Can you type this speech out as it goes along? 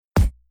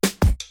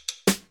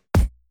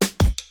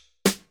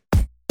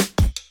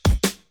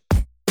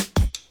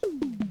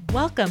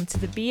Welcome to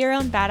the Be Your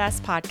Own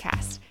Badass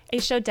podcast, a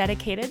show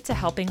dedicated to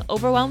helping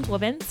overwhelmed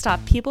women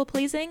stop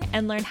people-pleasing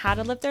and learn how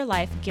to live their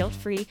life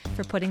guilt-free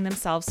for putting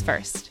themselves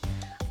first.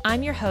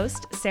 I'm your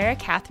host, Sarah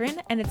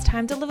Catherine, and it's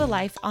time to live a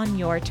life on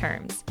your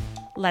terms.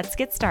 Let's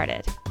get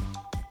started.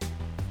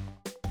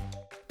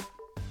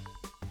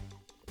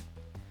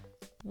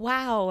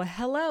 Wow,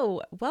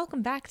 hello.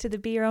 Welcome back to the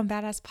Be Your Own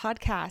Badass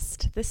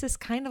podcast. This is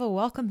kind of a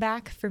welcome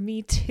back for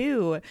me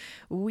too.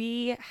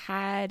 We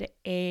had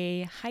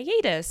a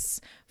hiatus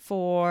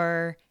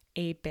for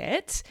a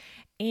bit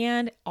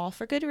and all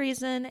for good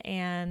reason,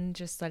 and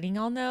just letting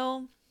y'all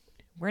know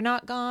we're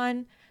not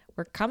gone.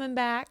 We're coming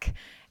back.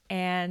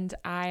 And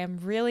I am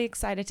really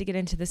excited to get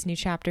into this new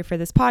chapter for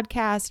this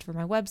podcast, for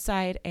my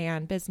website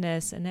and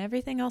business and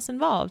everything else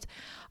involved.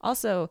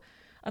 Also,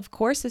 of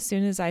course, as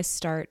soon as I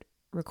start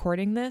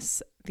recording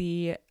this,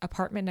 the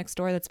apartment next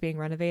door that's being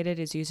renovated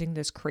is using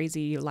this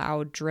crazy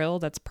loud drill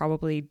that's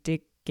probably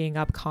digging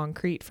up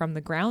concrete from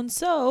the ground.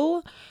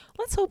 So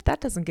let's hope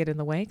that doesn't get in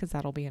the way, because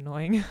that'll be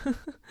annoying.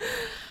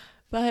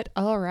 But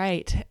all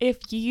right,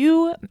 if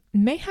you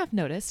may have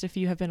noticed, if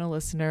you have been a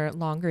listener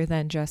longer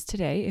than just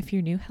today, if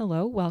you're new,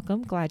 hello,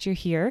 welcome, glad you're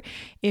here.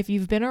 If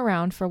you've been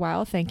around for a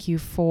while, thank you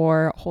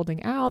for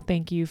holding out.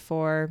 Thank you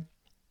for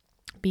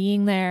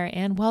being there,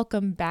 and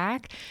welcome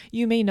back.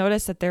 You may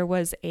notice that there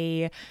was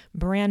a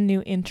brand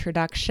new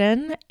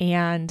introduction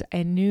and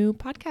a new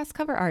podcast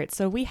cover art.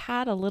 So we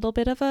had a little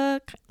bit of a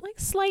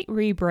slight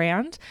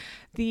rebrand.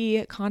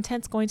 The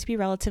content's going to be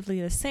relatively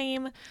the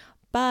same,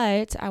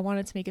 but I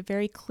wanted to make it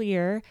very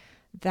clear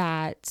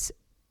that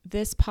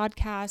this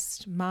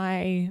podcast,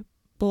 my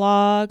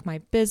blog, my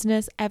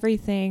business,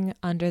 everything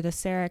under the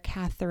Sarah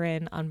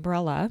Catherine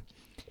umbrella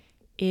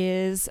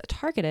is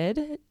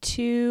targeted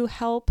to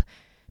help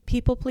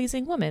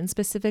people-pleasing women,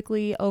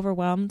 specifically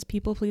overwhelmed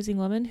people-pleasing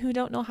women who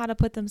don't know how to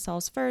put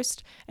themselves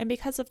first. And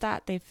because of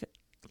that, they've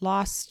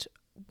lost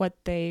what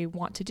they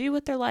want to do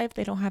with their life.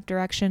 They don't have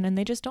direction, and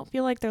they just don't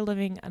feel like they're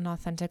living an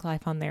authentic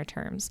life on their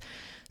terms.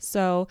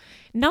 So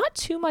not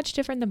too much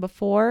different than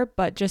before,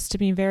 but just to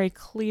be very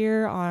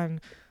clear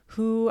on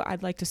who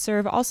I'd like to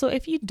serve. Also,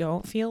 if you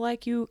don't feel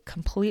like you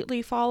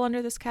completely fall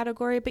under this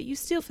category, but you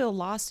still feel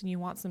lost and you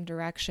want some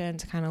direction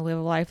to kind of live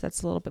a life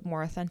that's a little bit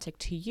more authentic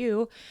to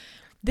you,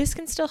 this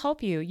can still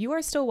help you. You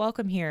are still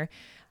welcome here.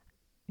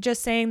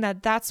 Just saying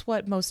that that's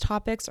what most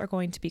topics are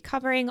going to be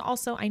covering.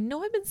 Also, I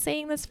know I've been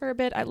saying this for a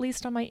bit, at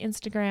least on my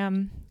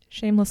Instagram,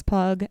 shameless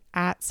plug,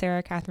 at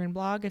Sarah Catherine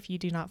blog, if you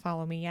do not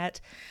follow me yet.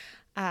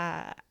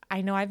 I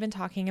know I've been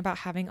talking about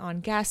having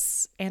on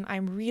guests, and I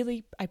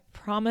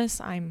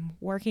promise I'm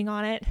working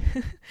on it.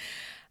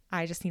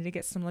 I just need to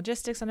get some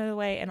logistics under the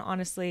way. And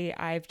honestly,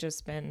 I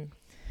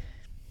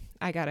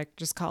gotta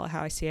just call it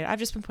how I see it. I've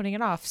just been putting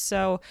it off.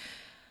 So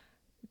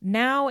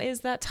now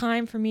is that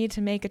time for me to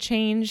make a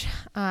change.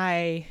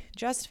 I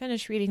just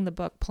finished reading the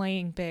book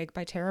Playing Big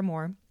by Tara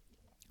Moore.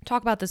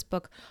 Talk about this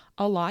book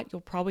a lot.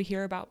 You'll probably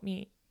hear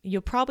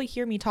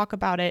me talk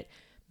about it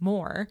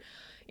more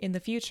in the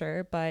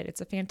future, but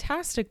it's a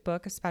fantastic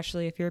book,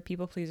 especially if you're a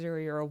people pleaser or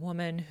you're a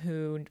woman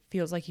who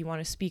feels like you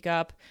want to speak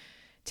up,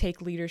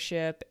 take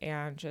leadership,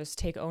 and just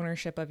take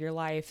ownership of your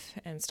life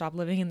and stop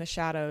living in the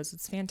shadows.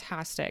 It's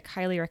fantastic.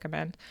 Highly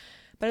recommend.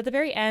 But at the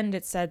very end,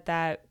 it said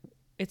that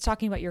it's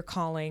talking about your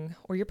calling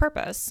or your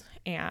purpose.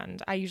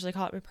 And I usually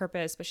call it my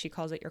purpose, but she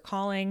calls it your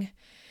calling.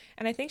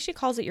 And I think she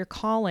calls it your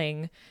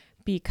calling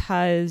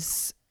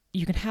because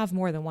you can have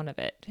more than one of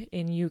it.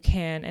 And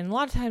a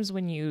lot of times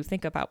when you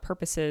think about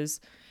purposes,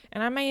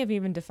 and I may have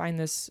even defined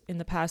this in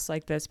the past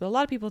like this, but a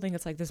lot of people think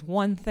it's like this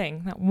one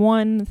thing, that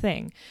one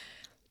thing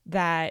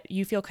that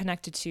you feel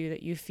connected to,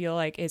 that you feel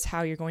like is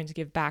how you're going to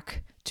give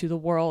back to the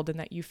world and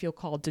that you feel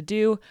called to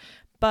do.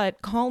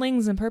 But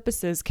callings and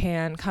purposes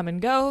can come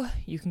and go.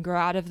 You can grow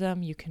out of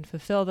them. You can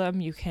fulfill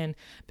them. You can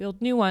build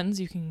new ones.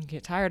 You can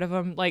get tired of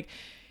them.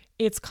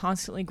 It's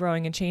constantly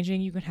growing and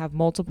changing. You can have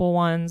multiple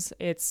ones.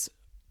 It's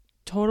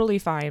totally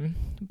fine.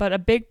 But a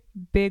big,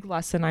 big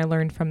lesson I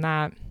learned from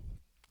that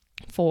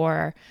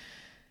for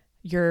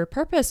your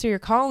purpose or your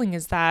calling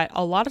is that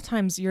a lot of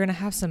times you're going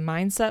to have some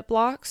mindset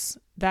blocks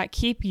that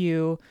keep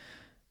you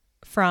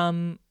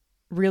from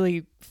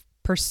really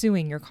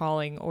pursuing your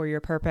calling or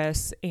your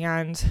purpose.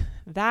 And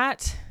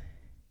that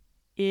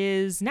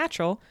is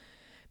natural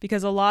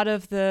because a lot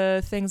of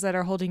the things that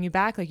are holding you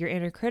back, like your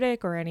inner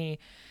critic or any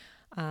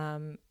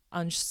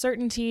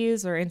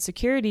uncertainties or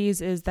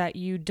insecurities, is that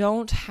you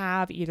don't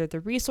have either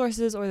the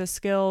resources or the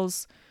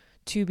skills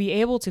to be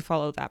able to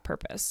follow that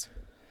purpose.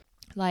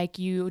 Like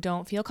you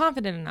don't feel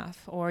confident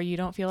enough, or you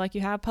don't feel like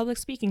you have public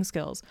speaking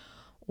skills,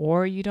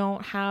 or you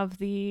don't have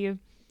the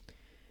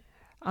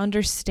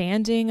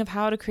understanding of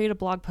how to create a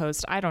blog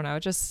post. I don't know,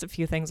 just a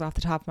few things off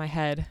the top of my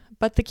head.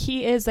 But the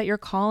key is that your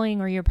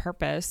calling or your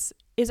purpose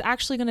is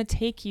actually going to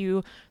take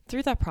you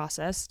through that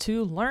process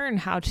to learn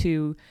how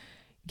to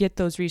get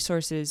those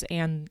resources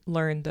and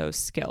learn those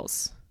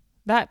skills.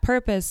 That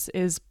purpose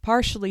is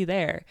partially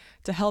there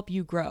to help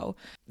you grow.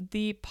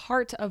 The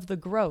part of the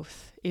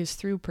growth is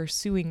through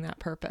pursuing that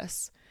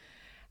purpose.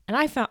 And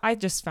I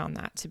just found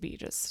that to be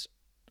just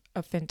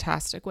a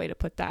fantastic way to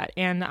put that.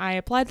 And I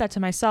applied that to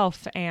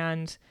myself,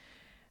 and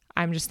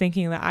I'm just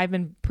thinking that I've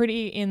been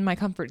pretty in my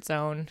comfort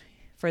zone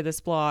for this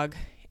blog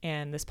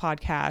and this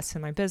podcast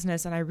and my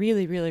business, and I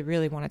really, really,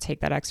 really want to take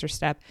that extra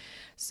step.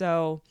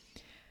 So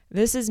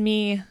this is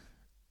me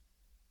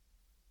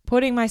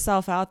putting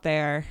myself out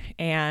there,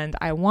 and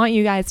I want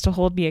you guys to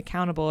hold me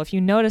accountable. If you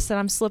notice that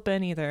I'm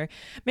slipping, either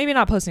maybe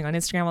not posting on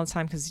Instagram all the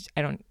time, because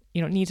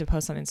you don't need to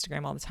post on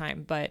Instagram all the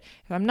time, but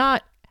if I'm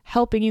not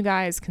helping you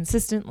guys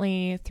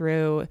consistently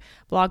through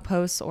blog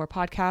posts or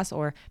podcasts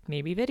or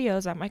maybe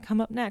videos that might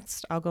come up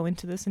next, I'll go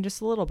into this in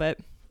just a little bit.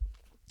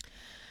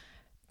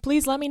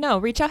 Please let me know.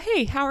 Reach out.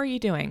 Hey, how are you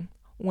doing?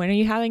 When are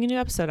you having a new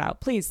episode out?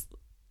 Please,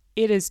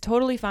 it is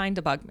totally fine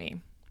to bug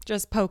me.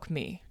 Just poke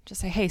me. Just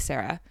say, hey,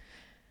 Sarah,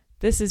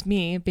 this is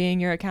me being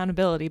your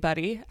accountability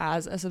buddy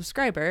as a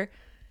subscriber,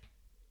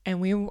 and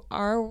we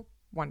are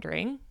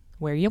wondering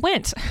where you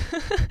went.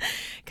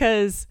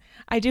 Because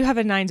I do have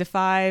a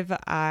 9-to-5.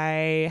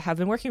 I have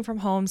been working from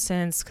home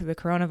since the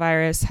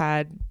coronavirus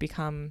had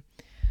become,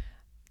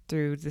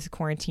 through this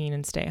quarantine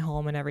and stay at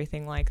home and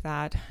everything like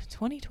that.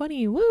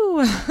 2020,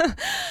 woo!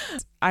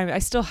 I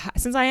still,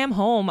 since I am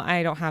home,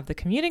 I don't have the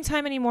commuting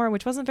time anymore,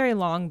 which wasn't very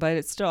long, but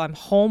it's still, I'm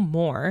home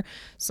more.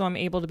 So I'm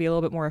able to be a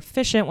little bit more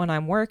efficient when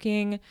I'm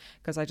working,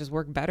 because I just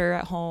work better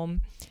at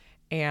home.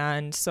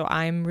 And so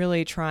I'm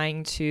really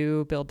trying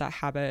to build that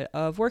habit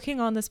of working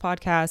on this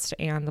podcast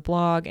and the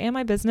blog and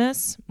my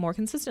business more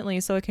consistently,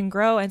 so it can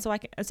grow, and so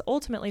it's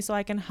ultimately so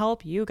I can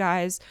help you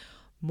guys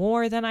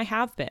more than I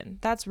have been.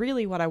 That's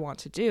really what I want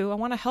to do. I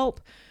want to help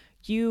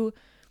you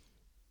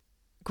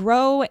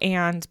grow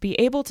and be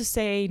able to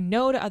say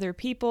no to other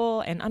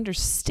people and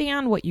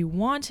understand what you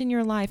want in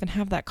your life and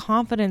have that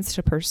confidence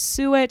to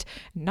pursue it,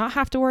 not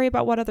have to worry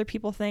about what other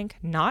people think,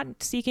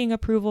 not seeking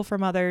approval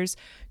from others,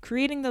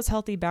 creating those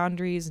healthy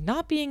boundaries,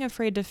 not being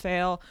afraid to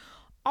fail,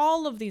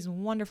 all of these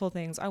wonderful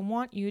things. I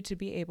want you to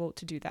be able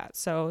to do that.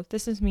 So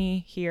this is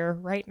me here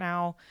right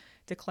now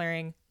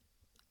declaring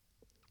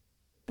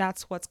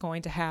that's what's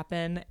going to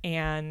happen,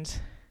 and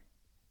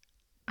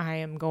I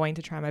am going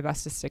to try my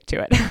best to stick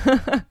to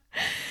it.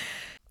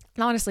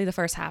 Honestly, the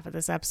first half of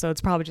this episode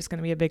is probably just going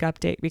to be a big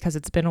update because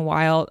it's been a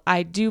while.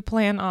 I do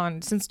plan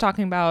on, since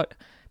talking about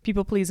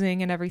people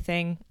pleasing and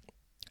everything,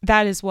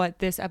 that is what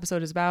this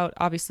episode is about.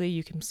 Obviously,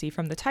 you can see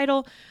from the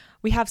title,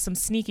 we have some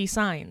sneaky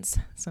signs,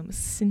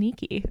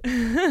 sneaky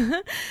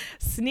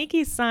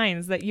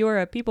signs that you're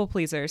a people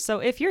pleaser. So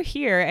if you're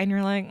here and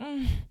you're like,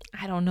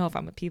 I don't know if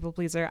I'm a people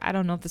pleaser, I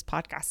don't know if this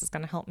podcast is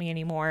going to help me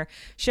anymore,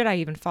 should I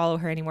even follow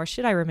her anymore,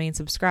 should I remain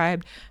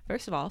subscribed?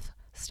 First of all,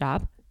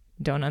 stop,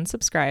 don't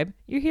unsubscribe.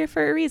 You're here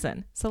for a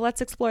reason. So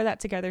let's explore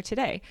that together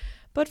today.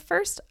 But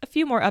first, a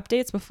few more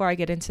updates before I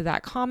get into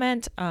that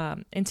content.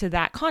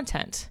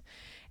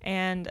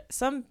 And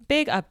some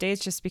big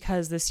updates just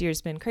because this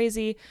year's been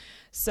crazy.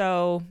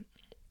 So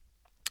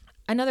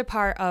another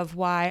part of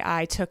why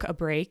I took a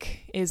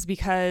break is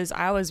because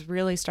I was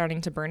really starting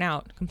to burn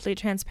out. Complete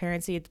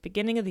transparency, at the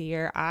beginning of the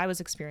year, I was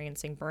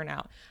experiencing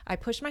burnout. I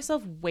pushed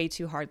myself way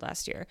too hard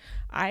last year.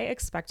 I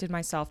expected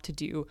myself to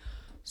do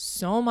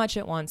so much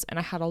at once, and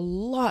I had a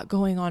lot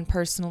going on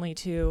personally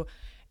too.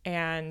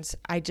 And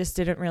I just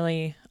didn't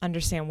really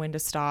understand when to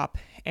stop.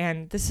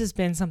 And this has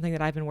been something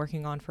that I've been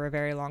working on for a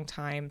very long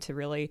time, to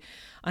really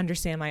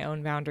understand my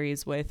own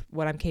boundaries with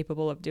what I'm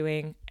capable of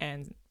doing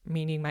and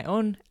meeting my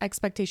own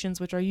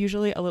expectations, which are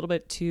usually a little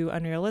bit too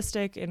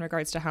unrealistic in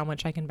regards to how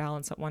much I can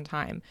balance at one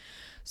time.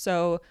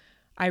 So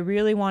I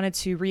really wanted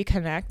to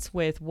reconnect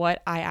with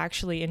what I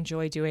actually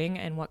enjoy doing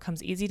and what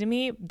comes easy to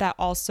me. That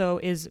also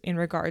is in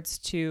regards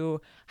to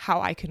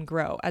how I can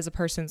grow as a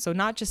person. So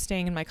not just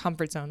staying in my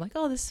comfort zone, like,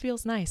 oh, this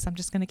feels nice, I'm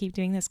just going to keep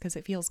doing this because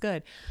it feels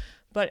good.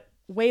 But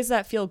ways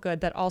that feel good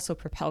that also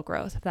propel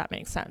growth, if that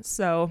makes sense.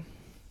 So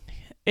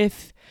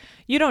if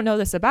you don't know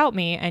this about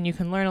me, and you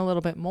can learn a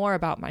little bit more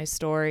about my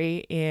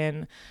story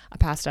in a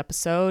past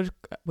episode,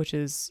 which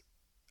is,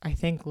 I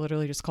think,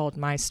 literally just called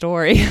My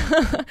Story.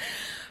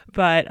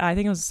 But I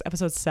think it was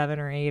episode 7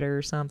 or 8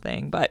 or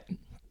something. But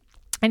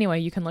anyway,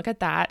 you can look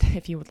at that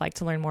if you would like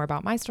to learn more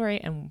about my story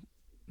and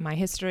my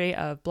history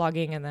of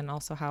blogging, and then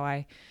also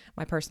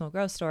my personal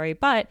growth story.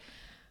 But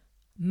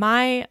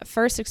my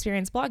first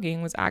experience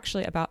blogging was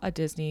actually about a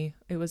Disney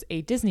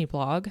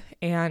blog,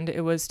 and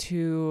it was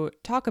to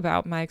talk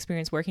about my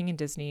experience working in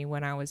Disney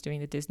when I was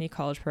doing the Disney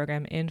College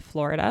Program in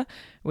Florida,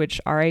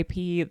 which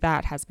RIP,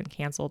 that has been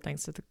canceled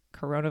thanks to the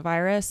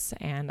coronavirus.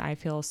 And I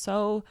feel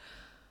so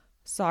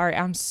sorry.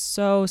 I'm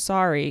so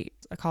sorry,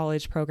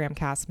 college program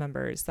cast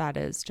members. That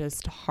is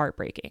just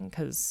heartbreaking,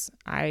 because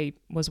I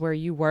was where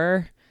you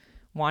were,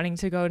 wanting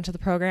to go into the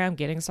program,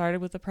 getting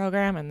started with the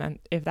program. And then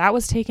if that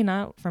was taken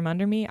out from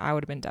under me, I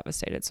would have been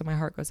devastated. So my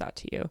heart goes out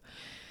to you.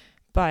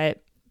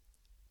 But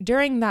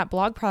during that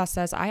blog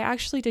process, I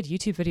actually did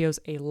YouTube videos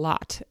a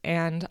lot,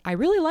 and I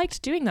really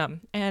liked doing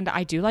them. And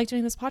I do like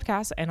doing this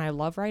podcast, and I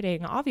love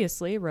writing,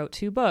 obviously, wrote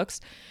 2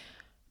 books.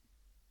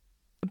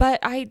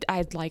 But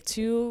I'd like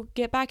to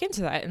get back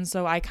into that. And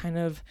so I kind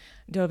of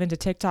dove into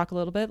TikTok a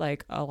little bit,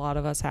 like a lot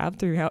of us have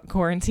throughout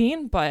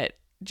quarantine. But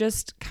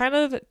just kind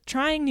of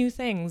trying new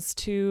things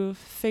to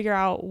figure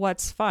out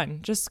what's fun,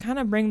 just kind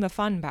of bring the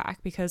fun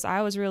back, because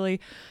I was really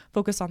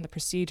focused on the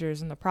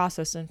procedures and the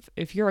process. And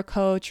if you're a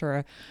coach or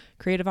a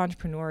creative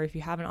entrepreneur, if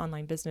you have an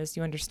online business,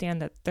 you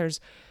understand that there's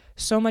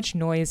so much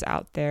noise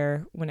out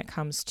there when it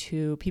comes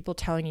to people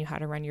telling you how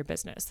to run your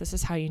business. This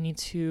is how you need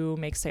to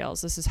make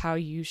sales. This is how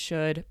you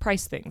should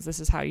price things. This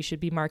is how you should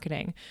be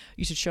marketing.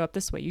 You should show up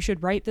this way. You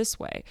should write this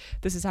way.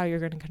 This is how you're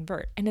going to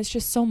convert. And it's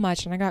just so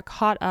much. And I got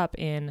caught up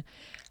in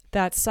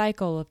that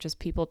cycle of just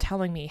people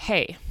telling me,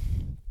 hey,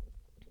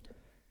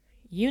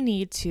 you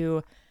need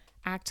to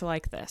act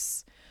like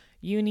this.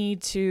 You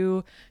need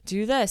to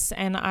do this.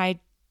 And I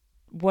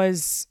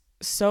was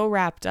so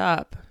wrapped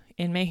up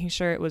in making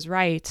sure it was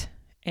right,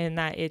 and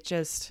that it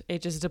just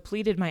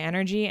depleted my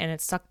energy and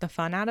it sucked the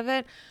fun out of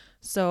it.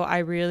 So I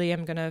really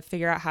am going to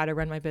figure out how to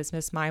run my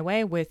business my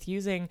way, with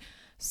using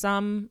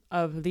some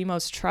of the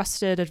most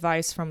trusted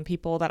advice from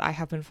people that I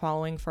have been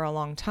following for a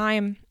long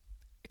time.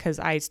 Because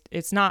I'm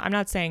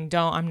not saying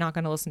I'm not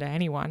going to listen to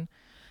anyone,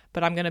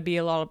 but I'm going to be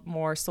a lot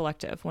more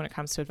selective when it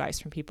comes to advice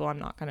from people. I'm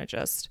not going to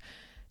just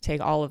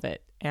take all of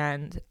it,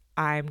 and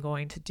I'm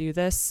going to do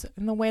this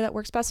in the way that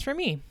works best for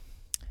me.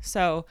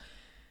 So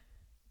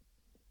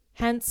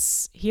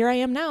hence, here I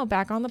am now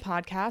back on the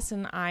podcast,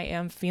 and I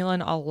am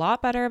feeling a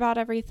lot better about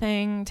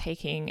everything,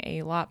 taking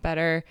a lot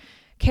better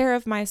care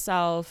of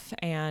myself,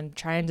 and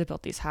trying to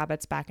build these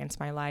habits back into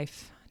my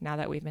life now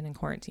that we've been in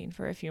quarantine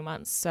for a few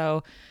months.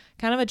 So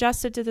kind of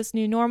adjusted to this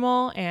new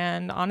normal.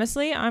 And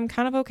honestly, I'm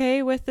kind of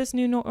okay with this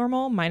new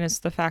normal, minus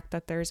the fact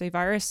that there's a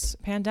virus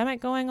pandemic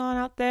going on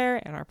out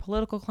there, and our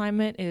political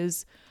climate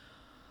is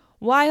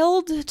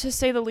wild, to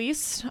say the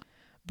least.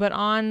 But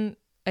on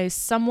a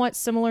somewhat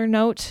similar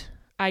note,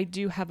 I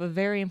do have a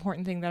very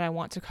important thing that I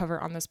want to cover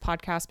on this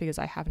podcast, because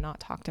I have not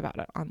talked about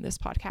it on this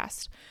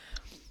podcast.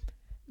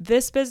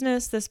 This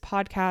business, this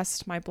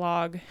podcast, my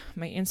blog,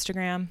 my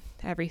Instagram,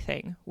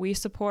 everything, we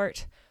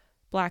support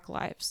Black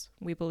lives.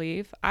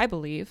 I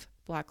believe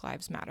Black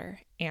lives matter.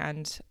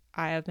 And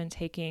I have been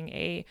taking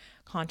a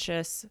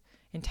conscious,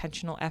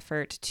 intentional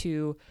effort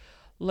to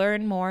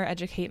learn more,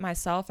 educate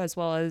myself, as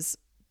well as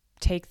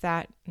take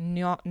that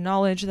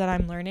knowledge that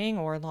I'm learning,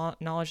 or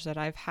knowledge that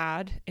I've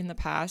had in the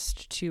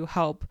past, to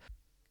help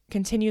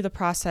continue the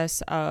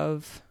process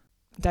of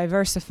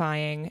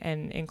diversifying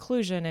and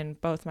inclusion in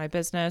both my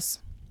business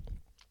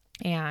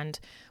and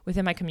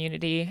within my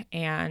community,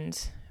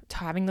 and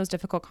having those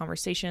difficult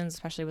conversations,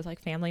 especially with like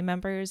family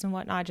members and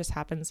whatnot. It just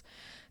happens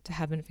to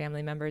have been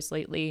family members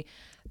lately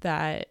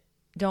that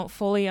don't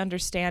fully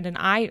understand. And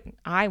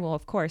I will,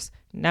 of course,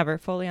 never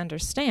fully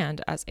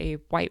understand as a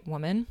white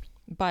woman,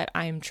 but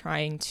I'm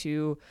trying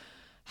to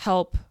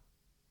help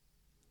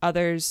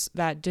others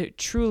that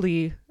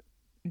truly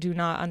do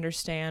not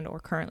understand, or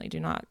currently do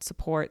not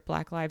support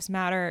Black Lives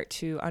Matter,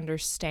 to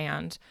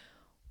understand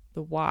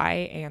the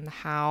why and the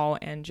how,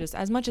 and just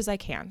as much as I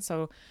can.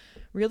 So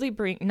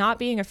really not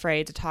being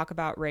afraid to talk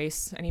about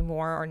race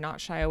anymore, or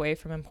not shy away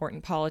from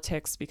important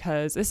politics,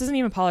 because this isn't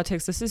even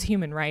politics, this is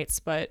human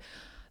rights. But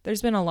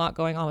there's been a lot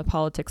going on with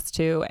politics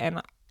too.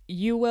 And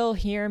you will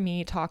hear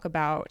me talk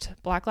about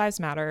Black Lives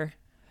Matter,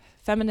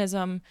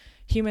 feminism,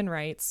 human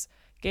rights,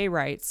 gay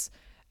rights,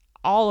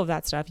 all of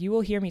that stuff. You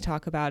will hear me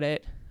talk about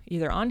it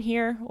either on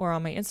here, or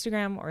on my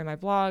Instagram, or in my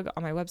blog,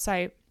 on my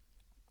website,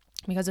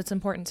 because it's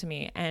important to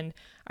me. And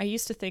I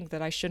used to think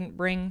that I shouldn't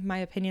bring my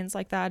opinions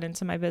like that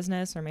into my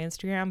business or my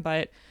Instagram,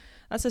 but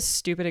that's a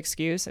stupid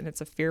excuse, and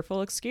it's a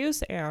fearful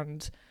excuse,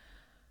 and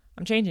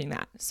I'm changing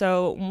that.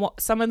 So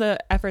some of the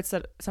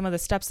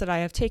steps that I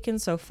have taken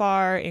so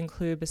far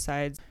include,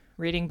 besides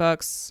reading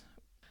books,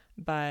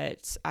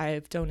 but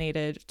I've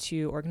donated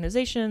to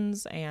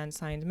organizations and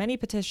signed many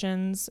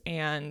petitions,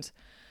 and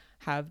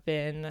have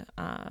been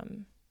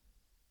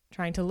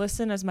trying to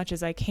listen as much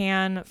as I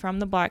can from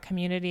the Black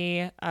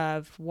community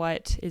of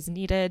what is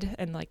needed,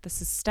 and like the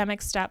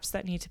systemic steps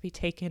that need to be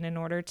taken in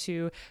order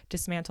to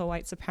dismantle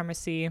white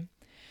supremacy.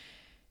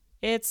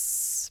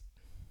 It's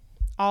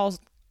all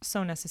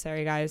so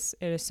necessary, guys.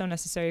 It is so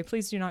necessary.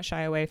 Please do not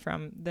shy away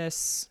from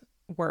this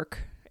work.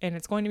 And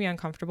it's going to be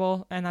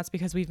uncomfortable, and that's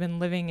because we've been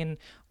living in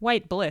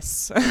white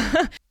bliss.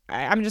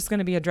 I'm just going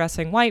to be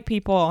addressing white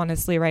people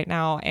honestly right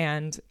now,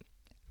 and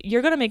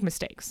you're going to make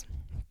mistakes.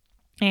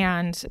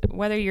 And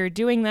whether you're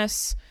doing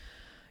this,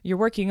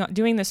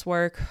 doing this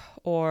work,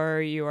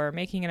 or you're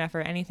making an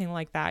effort, anything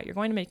like that, you're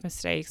going to make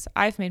mistakes.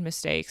 I've made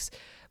mistakes,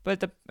 but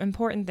the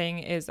important thing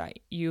is that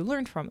you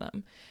learn from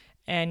them,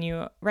 and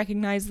you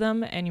recognize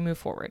them, and you move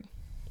forward.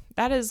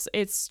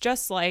 It's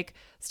just like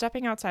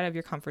stepping outside of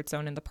your comfort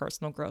zone in the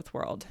personal growth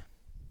world.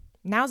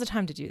 Now's the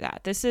time to do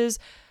that. This is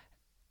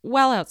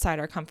well outside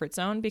our comfort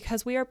zone,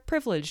 because we are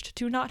privileged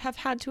to not have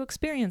had to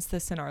experience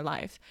this in our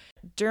life.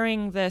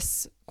 During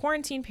this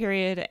quarantine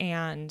period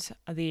and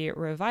the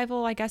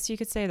revival, I guess you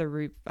could say, I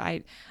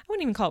wouldn't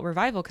even call it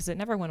revival, because it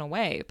never went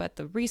away, but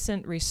the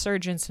recent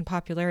resurgence in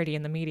popularity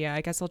in the media,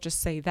 I guess I'll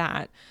just say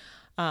that,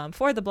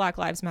 for the Black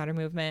Lives Matter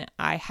movement,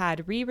 I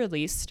had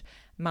re-released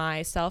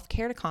my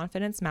Self-Care to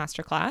Confidence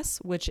Masterclass,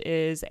 which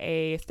is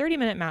a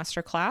 30-minute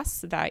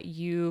masterclass that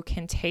you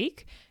can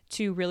take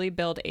to really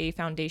build a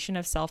foundation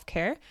of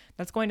self-care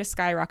that's going to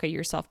skyrocket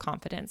your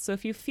self-confidence. So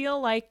if you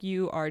feel like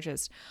you are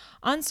just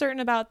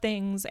uncertain about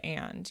things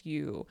and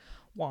you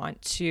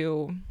want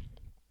to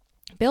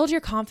build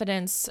your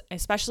confidence,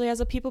 especially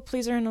as a people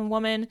pleaser and a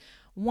woman,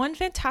 one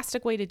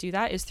fantastic way to do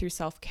that is through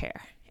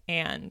self-care.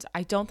 And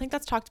I don't think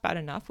that's talked about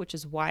enough, which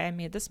is why I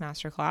made this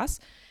masterclass.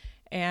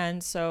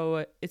 And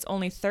so it's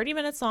only 30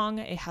 minutes long.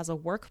 It has a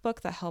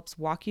workbook that helps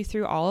walk you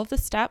through all of the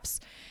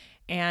steps.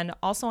 And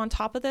also on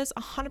top of this,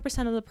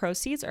 100% of the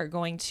proceeds are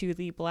going to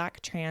the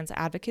Black Trans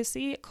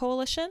Advocacy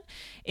Coalition.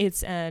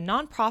 It's a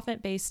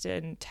nonprofit based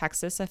in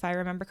Texas, if I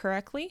remember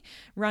correctly,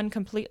 run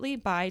completely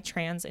by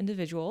trans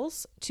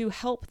individuals to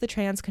help the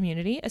trans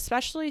community,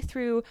 especially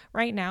through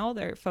right now,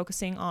 they're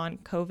focusing on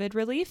COVID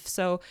relief.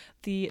 So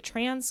the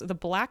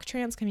Black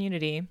trans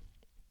community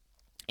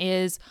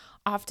is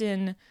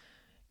often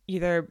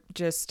either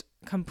just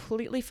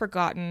completely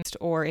forgotten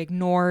or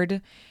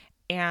ignored,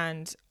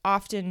 and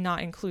often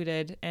not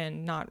included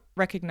and not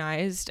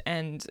recognized,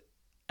 and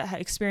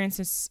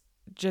experiences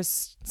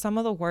just some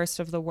of the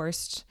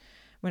worst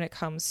when it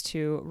comes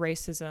to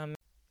racism.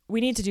 We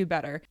need to do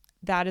better.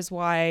 That is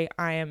why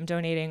I am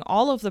donating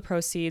all of the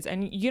proceeds.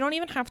 And you don't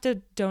even have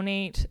to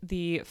donate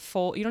you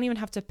don't even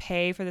have to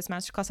pay for this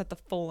masterclass at the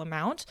full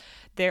amount.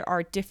 There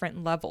are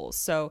different levels.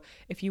 So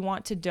if you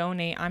want to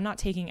donate, I'm not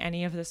taking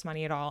any of this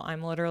money at all.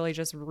 I'm literally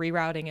just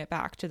rerouting it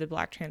back to the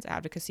Black Trans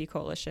Advocacy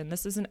Coalition.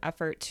 This is an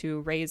effort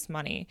to raise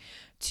money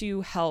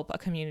to help a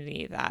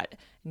community that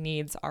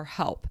needs our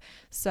help.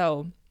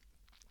 So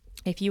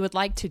if you would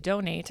like to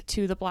donate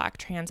to the Black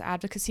Trans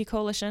Advocacy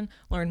Coalition,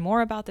 learn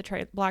more about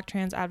the Black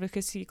Trans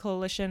Advocacy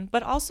Coalition,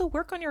 but also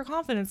work on your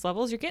confidence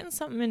levels, you're getting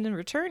something in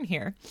return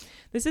here.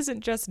 This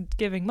isn't just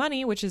giving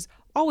money, which is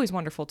always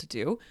wonderful to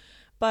do,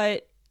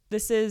 but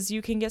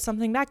you can get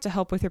something back to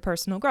help with your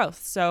personal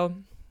growth. So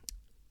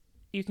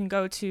you can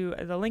go to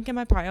the link in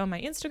my bio on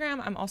my Instagram.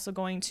 I'm also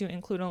going to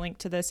include a link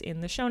to this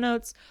in the show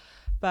notes.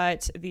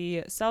 But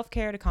the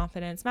Self-Care to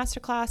Confidence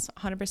Masterclass,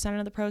 100%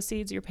 of the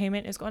proceeds, your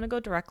payment is going to go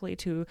directly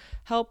to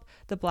help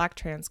the Black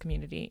trans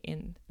community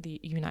in the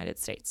United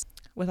States.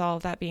 With all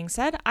of that being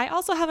said, I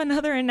also have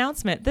another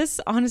announcement.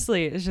 This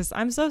honestly is just,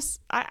 I'm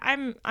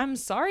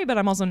sorry, but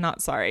I'm also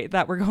not sorry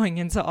that we're going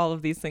into all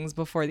of these things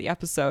before the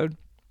episode.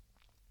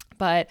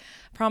 But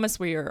I promise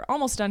we are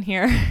almost done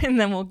here, and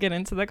then we'll get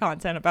into the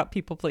content about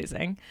people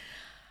pleasing.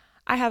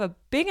 I have a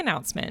big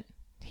announcement.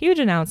 Huge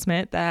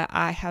announcement that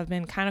I have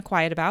been kind of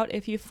quiet about.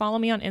 If you follow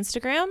me on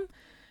Instagram,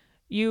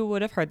 you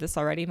would have heard this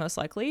already, most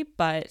likely,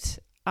 but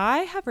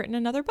I have written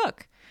another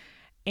book.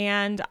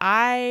 And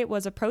I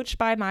was approached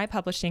by my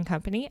publishing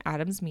company,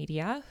 Adams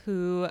Media,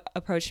 who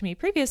approached me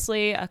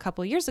previously a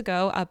couple years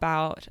ago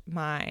about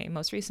my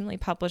most recently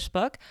published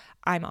book,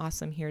 I'm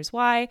Awesome, Here's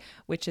Why,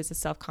 which is a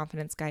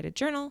self-confidence guided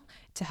journal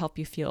to help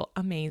you feel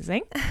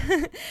amazing.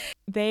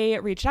 They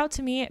reached out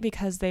to me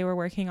because they were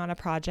working on a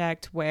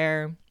project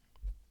where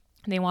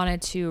they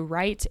wanted to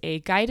write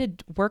a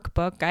guided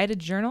workbook, guided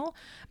journal,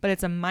 but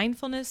it's a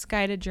mindfulness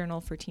guided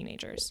journal for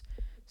teenagers.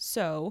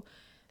 So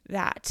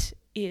that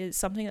is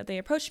something that they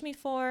approached me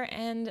for,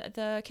 and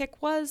the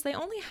kick was they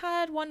only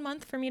had 1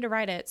 month for me to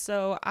write it.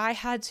 So I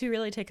had to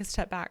really take a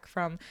step back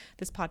from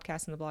this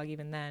podcast and the blog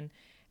even then,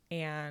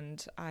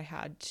 and I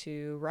had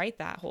to write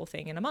that whole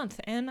thing in a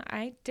month, and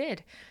I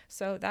did.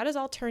 So that is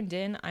all turned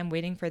in. I'm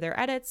waiting for their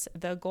edits.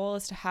 The goal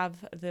is to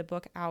have the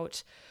book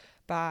out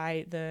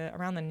by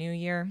around the new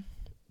year,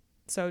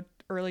 so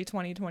early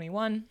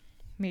 2021,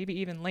 maybe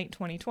even late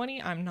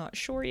 2020. I'm not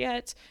sure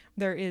yet.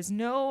 There is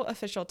no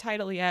official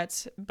title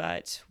yet,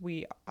 but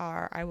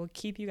I will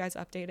keep you guys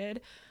updated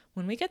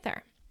when we get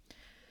there.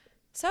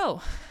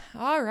 So,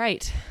 all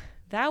right,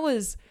 that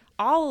was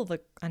all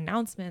the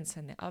announcements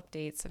and the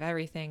updates of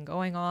everything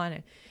going on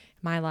in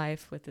my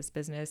life with this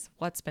business,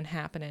 what's been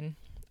happening.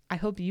 I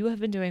hope you have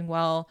been doing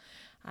well.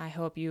 I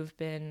hope you've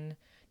been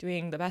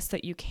doing the best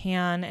that you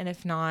can. And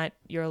if not,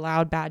 you're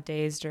allowed bad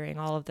days during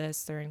all of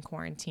this, during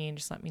quarantine.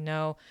 Just let me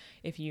know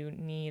if you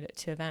need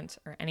to vent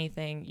or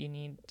anything, you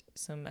need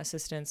some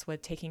assistance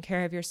with taking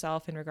care of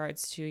yourself in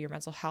regards to your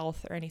mental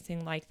health or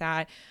anything like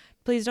that.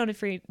 Please don't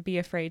be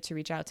afraid to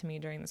reach out to me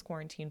during this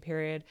quarantine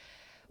period.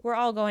 We're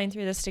all going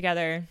through this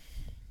together.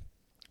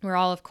 We're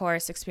all, of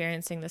course,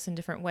 experiencing this in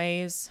different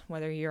ways,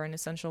 whether you're an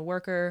essential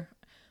worker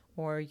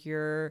or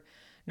you're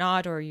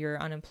not, or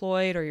you're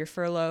unemployed or you're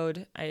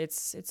furloughed.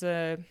 It's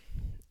a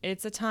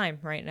time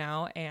right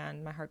now,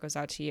 and my heart goes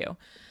out to you.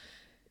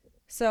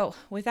 So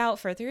without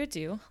further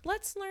ado,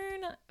 let's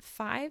learn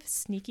 5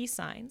 sneaky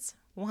signs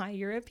why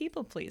you're a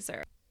people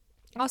pleaser.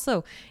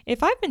 Also,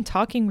 if I've been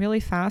talking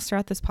really fast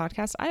throughout this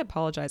podcast, I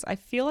apologize. I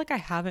feel like I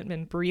haven't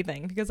been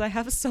breathing because I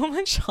have so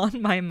much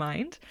on my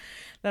mind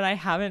that I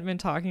haven't been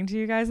talking to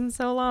you guys in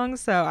so long.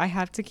 So I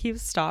have to keep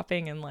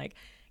stopping and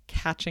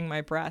catching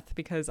my breath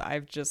because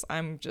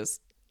I'm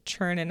just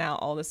churning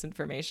out all this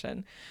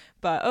information.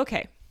 But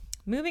okay,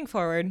 moving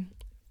forward,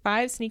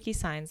 5 sneaky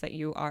signs that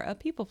you are a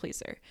people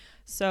pleaser.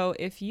 So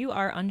if you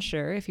are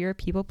unsure if you're a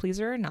people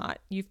pleaser or not,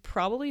 you've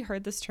probably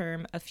heard this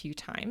term a few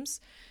times.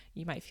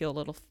 You might feel a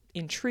little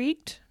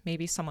intrigued.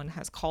 Maybe someone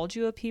has called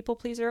you a people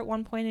pleaser at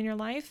one point in your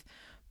life,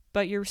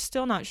 but you're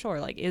still not sure.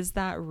 Like, is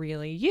that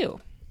really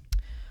you?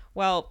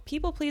 Well,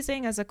 people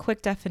pleasing, as a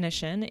quick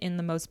definition in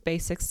the most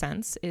basic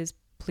sense, is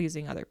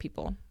pleasing other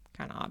people.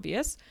 Kind of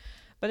obvious.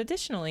 But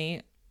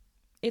additionally,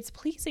 it's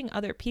pleasing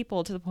other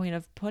people to the point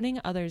of putting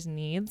others'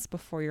 needs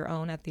before your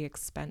own at the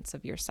expense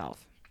of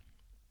yourself.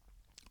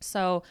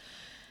 So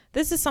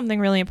this is something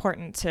really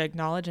important to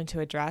acknowledge and to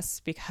address,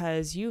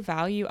 because you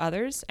value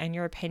others and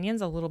your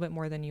opinions a little bit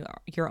more than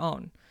your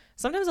own.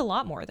 Sometimes a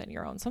lot more than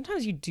your own.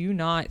 Sometimes you do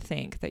not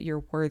think that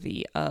you're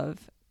worthy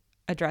of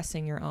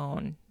addressing your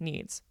own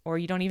needs, or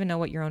you don't even know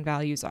what your own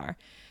values are.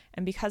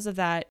 And because of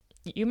that,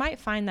 you might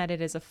find that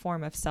it is a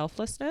form of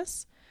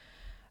selflessness.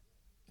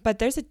 But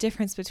there's a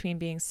difference between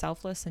being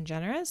selfless and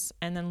generous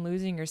and then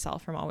losing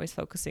yourself from always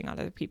focusing on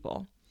other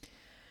people.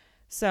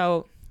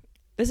 So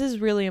this is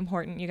really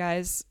important, you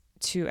guys,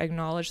 to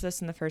acknowledge this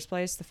in the first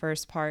place. The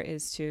first part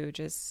is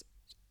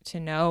to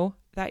know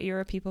that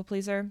you're a people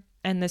pleaser.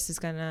 And this is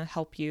going to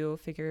help you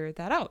figure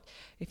that out.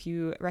 If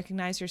you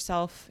recognize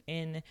yourself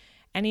in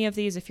any of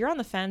these, if you're on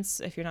the fence,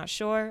 if you're not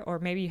sure, or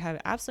maybe you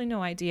have absolutely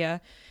no idea,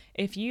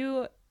 if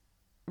you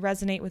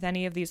resonate with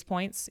any of these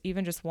points,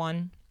 even just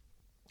one,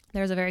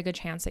 there's a very good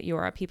chance that you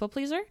are a people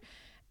pleaser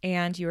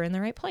and you're in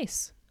the right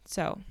place.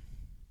 So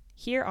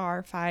here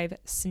are 5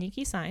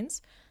 sneaky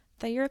signs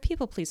that you're a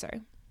people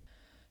pleaser.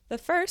 The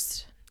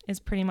first is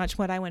pretty much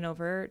what I went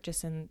over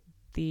just in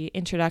the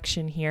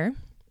introduction here.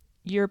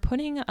 You're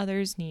putting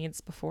others' needs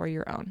before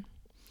your own.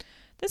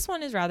 This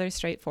one is rather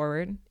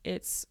straightforward.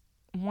 It's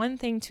one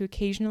thing to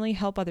occasionally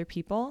help other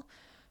people,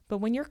 but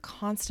when you're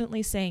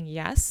constantly saying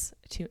yes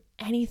to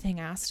anything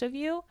asked of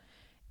you,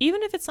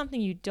 even if it's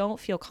something you don't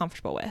feel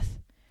comfortable with,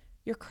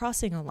 you're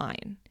crossing a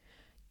line.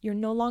 You're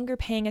no longer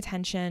paying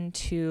attention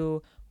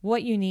to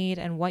what you need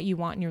and what you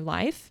want in your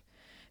life,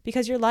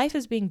 because your life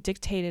is being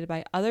dictated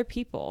by other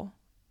people,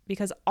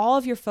 because all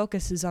of your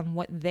focus is on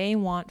what they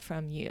want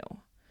from you.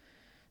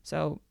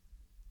 So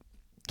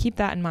keep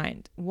that in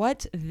mind.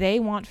 What they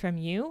want from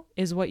you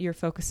is what you're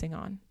focusing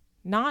on,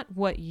 not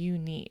what you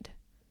need.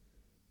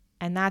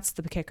 And that's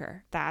the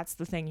kicker. That's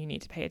the thing you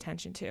need to pay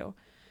attention to.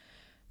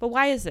 But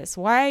why is this?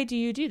 Why do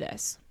you do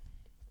this?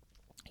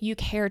 You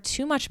care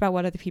too much about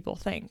what other people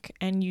think,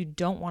 and you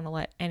don't want to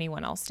let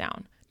anyone else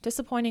down.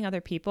 Disappointing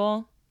other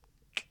people,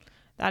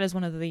 that is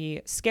one of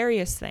the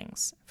scariest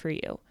things for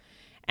you.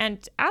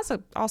 And as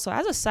a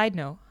side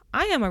note,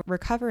 I am a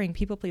recovering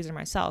people pleaser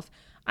myself.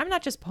 I'm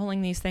not just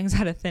pulling these things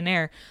out of thin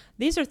air.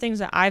 These are things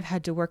that I've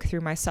had to work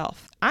through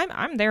myself.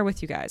 I'm there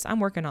with you guys. I'm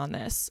working on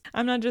this.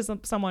 I'm not just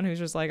someone who's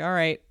just like, all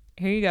right,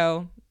 here you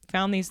go.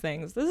 Found these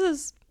things. This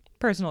is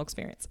personal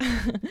experience.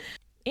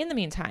 In the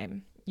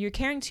meantime, you're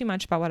caring too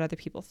much about what other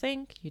people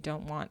think. You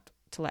don't want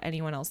to let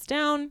anyone else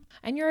down.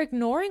 And you're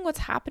ignoring what's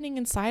happening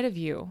inside of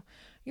you.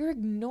 You're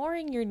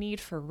ignoring your need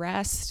for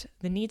rest,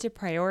 the need to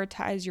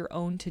prioritize your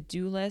own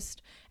to-do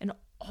list, and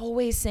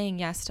always saying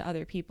yes to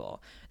other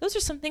people. Those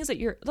are some things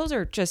those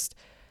are just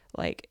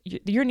like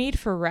your need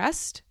for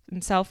rest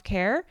and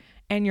self-care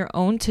and your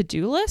own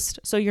to-do list.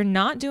 So you're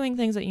not doing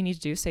things that you need to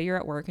do. Say you're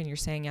at work and you're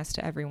saying yes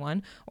to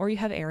everyone, or you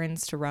have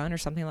errands to run or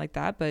something like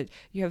that, but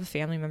you have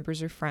family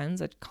members or friends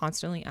that are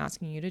constantly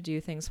asking you to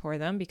do things for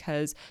them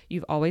because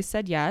you've always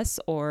said yes,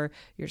 or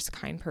you're just a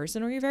kind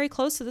person, or you're very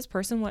close to this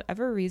person,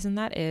 whatever reason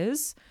that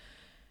is.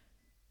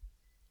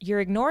 You're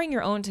ignoring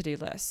your own to-do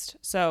list.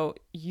 So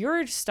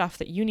your stuff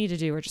that you need to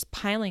do are just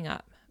piling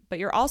up, but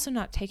you're also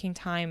not taking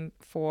time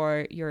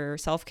for your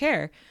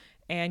self-care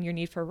and your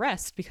need for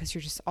rest because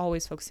you're just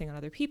always focusing on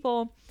other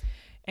people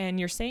and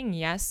you're saying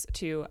yes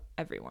to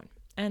everyone.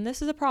 And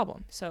this is a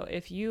problem. So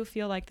if you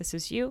feel like this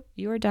is you,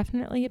 you are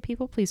definitely a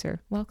people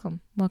pleaser. Welcome.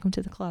 Welcome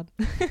to the club.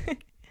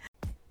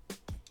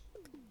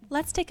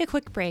 Let's take a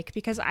quick break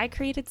because I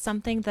created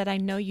something that I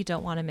know you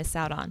don't want to miss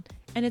out on,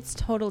 and it's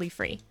totally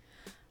free.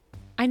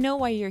 I know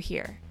why you're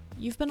here.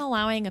 You've been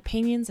allowing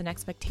opinions and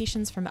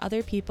expectations from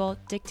other people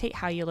dictate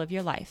how you live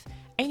your life,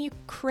 and you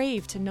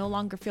crave to no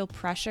longer feel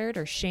pressured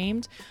or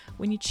shamed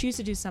when you choose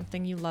to do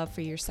something you love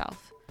for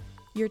yourself.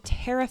 You're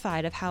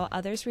terrified of how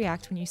others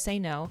react when you say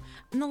no,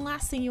 and the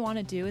last thing you want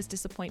to do is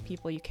disappoint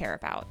people you care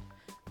about.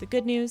 The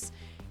good news,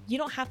 you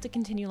don't have to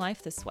continue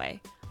life this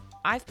way.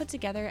 I've put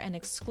together an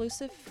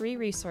exclusive free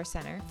resource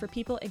center for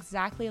people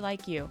exactly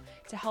like you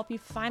to help you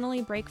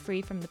finally break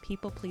free from the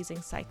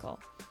people-pleasing cycle.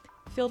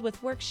 Filled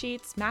with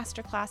worksheets,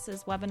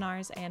 masterclasses,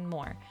 webinars, and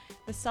more.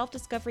 The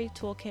Self-Discovery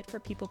Toolkit for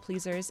People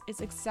Pleasers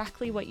is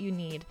exactly what you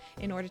need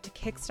in order to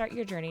kickstart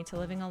your journey to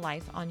living a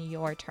life on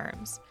your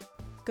terms.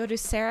 Go to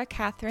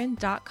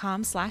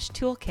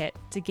sarahcatherine.com/toolkit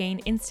to gain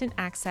instant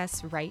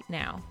access right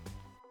now.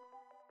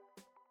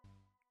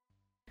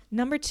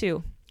 Number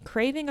 2,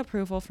 craving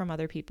approval from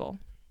other people.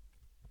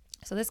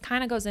 So this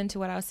kind of goes into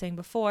what I was saying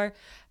before,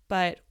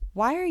 but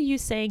why are you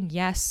saying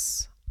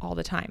yes all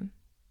the time?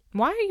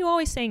 Why are you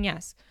always saying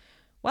yes?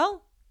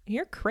 Well,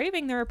 you're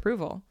craving their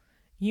approval.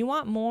 You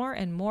want more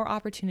and more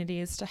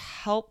opportunities to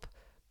help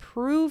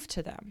prove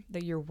to them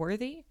that you're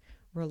worthy,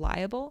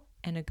 reliable,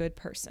 and a good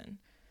person.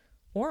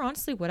 Or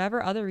honestly,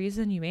 whatever other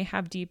reason you may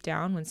have deep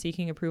down when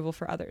seeking approval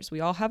for others.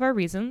 We all have our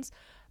reasons,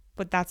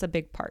 but that's a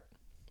big part,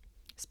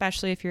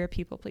 especially if you're a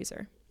people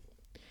pleaser.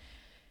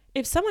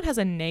 If someone has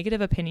a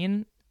negative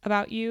opinion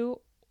about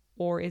you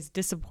or is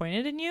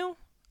disappointed in you,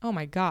 oh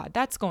my God,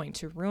 that's going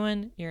to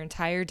ruin your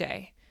entire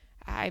day.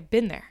 I've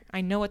been there.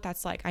 I know what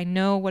that's like. I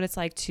know what it's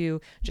like to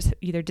just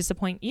either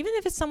disappoint, even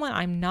if it's someone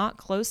I'm not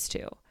close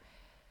to,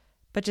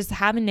 but just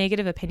have a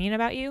negative opinion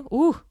about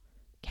you.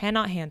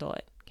 Cannot handle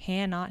it.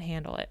 Cannot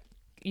handle it.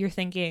 You're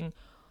thinking,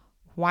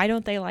 why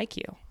don't they like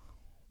you?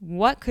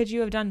 What could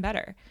you have done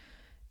better?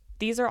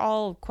 These are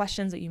all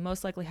questions that you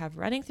most likely have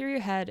running through your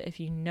head if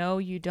you know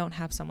you don't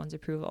have someone's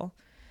approval.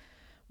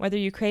 Whether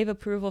you crave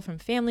approval from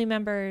family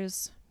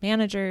members,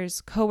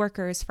 managers,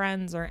 coworkers,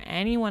 friends, or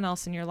anyone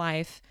else in your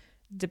life,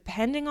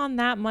 depending on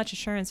that much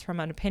assurance from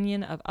an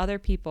opinion of other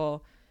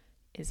people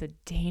is a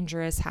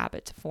dangerous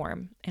habit to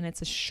form, and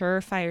it's a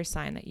surefire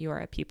sign that you are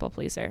a people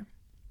pleaser.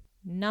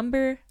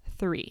 Number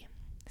 3.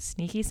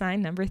 Sneaky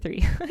sign number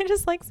 3. I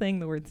just like saying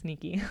the word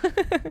sneaky.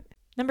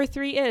 Number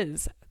 3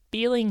 is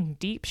feeling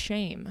deep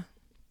shame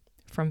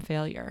from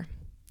failure.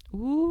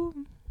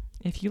 Ooh,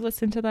 if you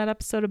listen to that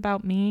episode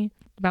about me,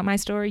 about my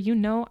story, you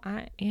know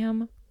I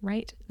am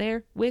right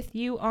there with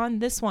you on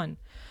this one.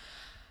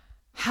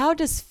 How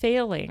does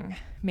failing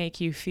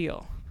make you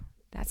feel?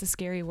 That's a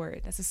scary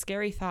word. That's a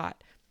scary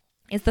thought.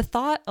 Is the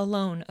thought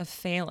alone of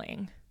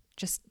failing,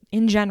 just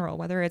in general,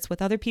 whether it's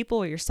with other people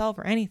or yourself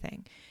or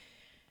anything,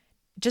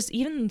 just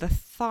even the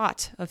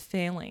thought of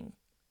failing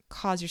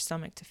cause your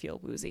stomach to feel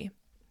woozy?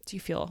 Do you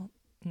feel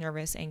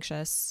nervous,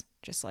 anxious,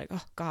 just like,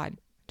 oh God,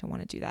 don't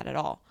want to do that at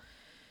all?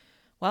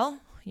 Well,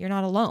 you're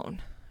not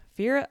alone.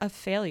 Fear of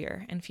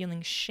failure and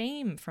feeling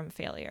shame from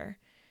failure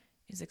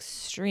is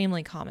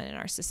extremely common in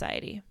our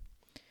society.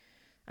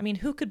 I mean,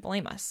 who could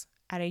blame us?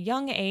 At a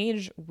young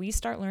age, we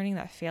start learning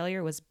that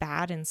failure was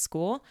bad in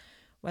school,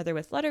 whether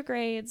with letter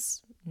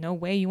grades, no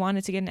way you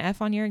wanted to get an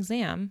F on your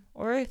exam,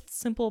 or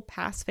simple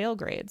pass-fail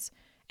grades,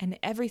 and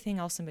everything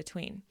else in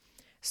between.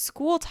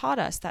 School taught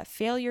us that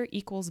failure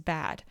equals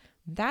bad.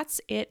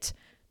 That's it,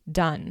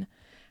 done.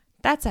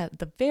 That's at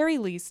the very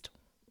least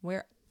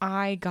where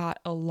I got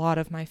a lot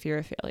of my fear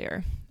of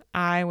failure.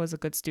 I was a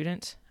good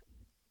student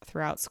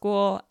throughout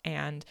school,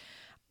 and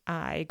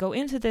I go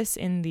into this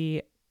in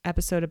the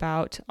episode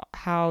about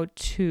how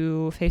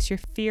to face your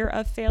fear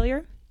of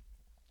failure.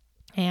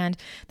 And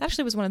that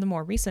actually was one of the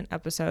more recent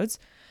episodes,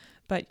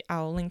 but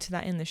I'll link to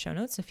that in the show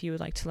notes if you would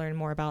like to learn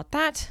more about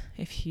that,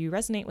 if you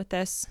resonate with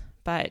this.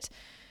 But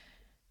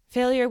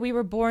failure, we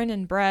were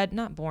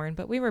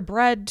we were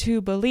bred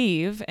to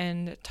believe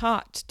and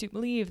taught to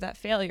believe that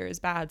failure is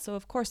bad. So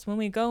of course, when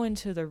we go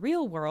into the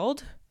real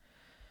world,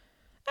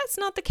 that's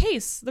not the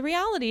case. The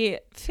reality,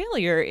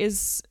 failure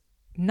is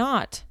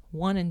not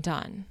one and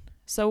done.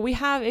 So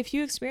if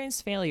you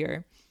experience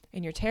failure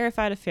and you're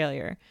terrified of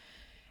failure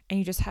and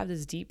you just have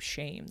this deep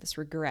shame, this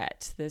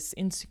regret, this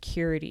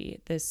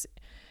insecurity,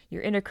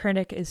 your inner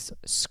critic is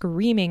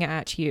screaming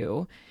at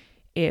you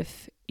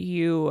if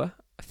you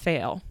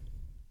fail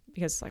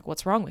because it's like,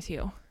 what's wrong with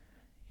you?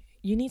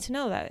 You need to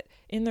know that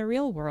in the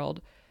real world,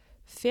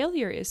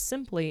 failure is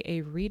simply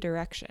a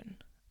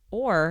redirection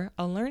or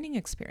a learning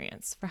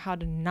experience for how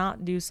to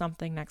not do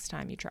something next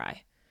time you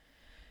try.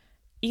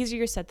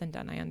 Easier said than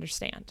done, I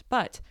understand,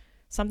 but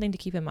something to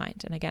keep in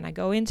mind. And again, I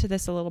go into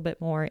this a little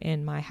bit more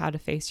in my How to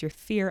Face Your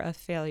Fear of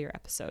Failure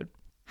episode.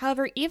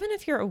 However, even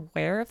if you're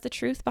aware of the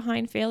truth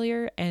behind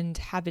failure and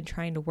have been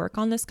trying to work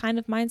on this kind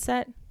of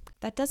mindset,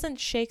 that doesn't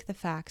shake the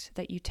fact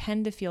that you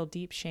tend to feel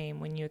deep shame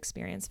when you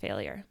experience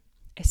failure,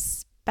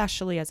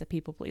 especially as a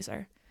people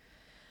pleaser.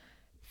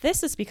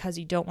 This is because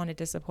you don't want to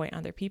disappoint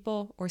other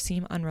people or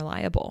seem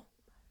unreliable.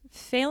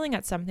 Failing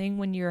at something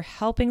when you're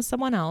helping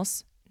someone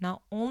else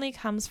not only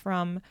comes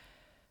from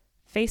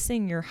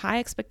facing your high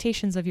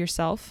expectations of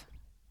yourself,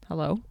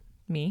 hello,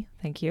 me,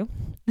 thank you,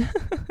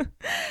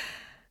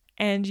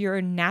 and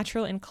your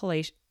natural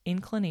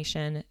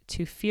inclination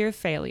to fear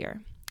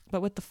failure,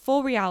 but with the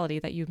full reality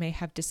that you may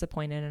have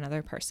disappointed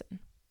another person.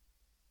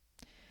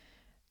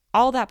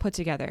 All that put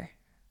together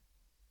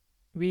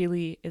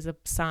really is a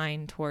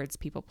sign towards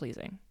people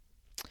pleasing,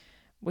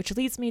 which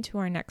leads me to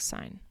our next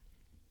sign.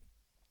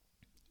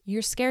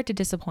 You're scared to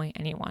disappoint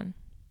anyone.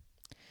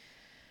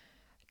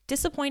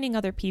 Disappointing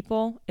other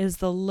people is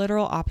the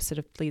literal opposite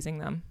of pleasing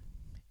them.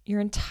 Your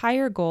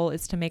entire goal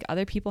is to make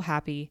other people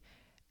happy,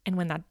 and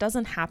when that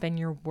doesn't happen,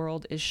 your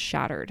world is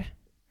shattered.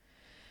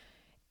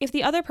 If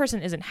the other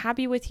person isn't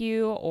happy with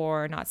you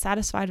or not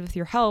satisfied with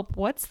your help,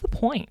 what's the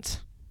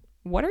point?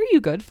 What are you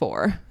good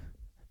for?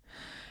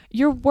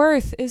 Your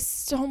worth is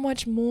so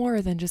much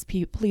more than just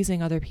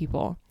pleasing other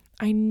people.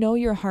 I know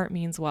your heart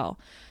means well,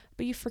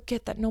 but you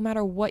forget that no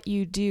matter what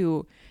you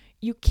do,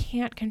 you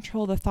can't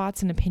control the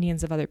thoughts and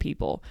opinions of other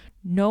people.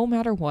 No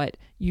matter what,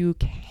 you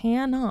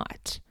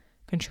cannot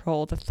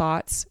control the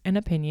thoughts and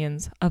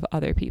opinions of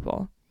other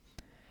people.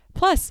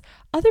 Plus,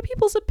 other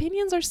people's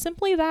opinions are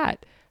simply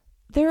that.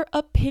 They're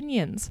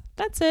opinions.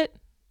 That's it.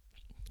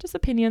 Just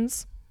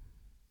opinions.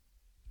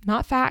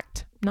 Not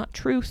fact, not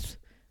truth,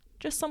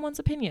 just someone's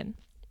opinion.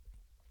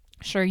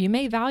 Sure, you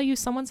may value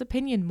someone's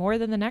opinion more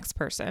than the next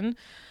person,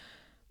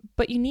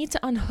 but you need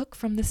to unhook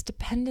from this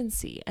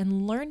dependency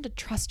and learn to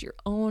trust your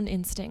own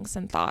instincts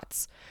and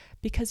thoughts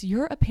because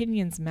your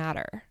opinions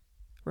matter.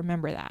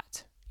 Remember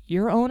that.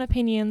 Your own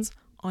opinions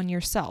on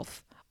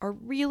yourself are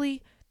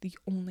really the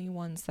only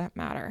ones that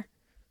matter.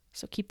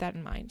 So keep that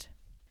in mind.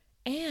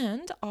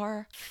 And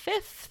our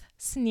fifth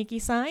sneaky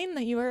sign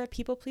that you are a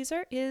people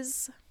pleaser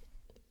is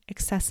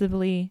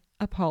excessively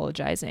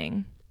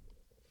apologizing.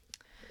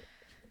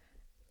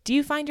 Do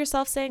you find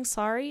yourself saying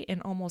sorry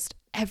in almost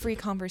every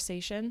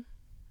conversation?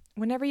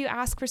 Whenever you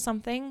ask for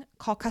something,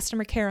 call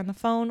customer care on the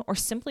phone, or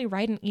simply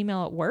write an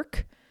email at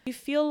work, you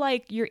feel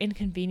like you're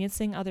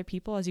inconveniencing other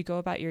people as you go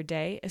about your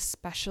day,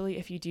 especially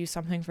if you do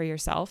something for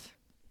yourself.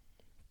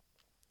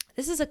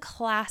 This is a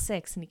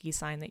classic sneaky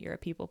sign that you're a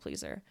people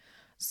pleaser.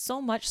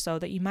 So much so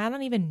that you might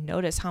not even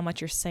notice how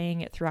much you're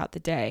saying it throughout the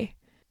day.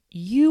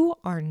 You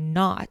are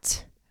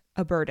not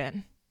a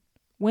burden.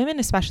 Women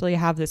especially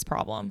have this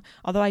problem.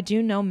 Although I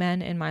do know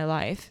men in my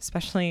life,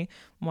 especially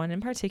one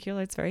in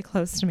particular, it's very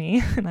close to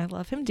me and I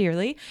love him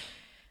dearly,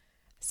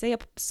 say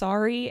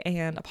sorry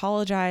and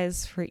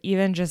apologize for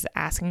even just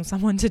asking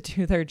someone to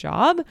do their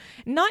job.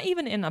 Not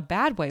even in a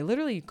bad way,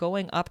 literally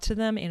going up to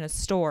them in a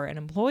store, an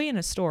employee in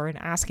a store, and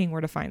asking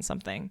where to find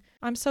something.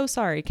 I'm so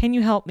sorry. Can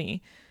you help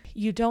me?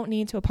 You don't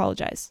need to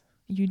apologize.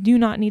 You do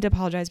not need to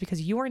apologize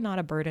because you are not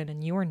a burden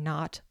and you are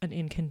not an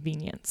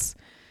inconvenience.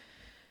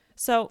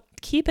 So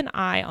keep an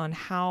eye on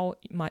how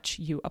much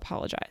you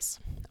apologize.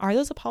 Are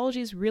those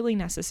apologies really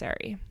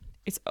necessary?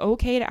 It's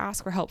okay to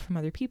ask for help from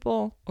other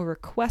people or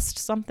request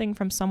something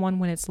from someone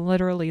when it's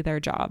literally their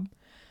job.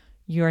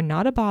 You're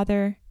not a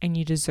bother and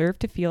you deserve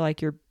to feel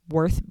like you're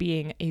worth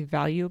being a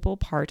valuable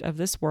part of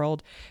this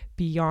world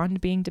beyond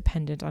being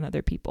dependent on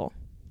other people.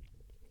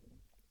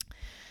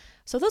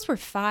 So those were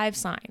 5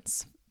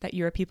 signs that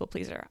you're a people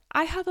pleaser.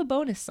 I have a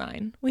bonus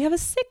sign. We have a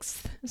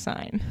 6th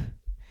sign.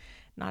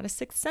 Not a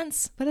 6th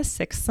sense, but a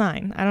 6th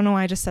sign. I don't know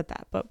why I just said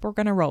that, but we're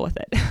going to roll with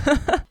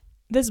it.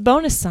 This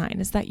bonus sign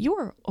is that you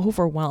are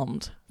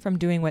overwhelmed from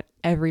doing what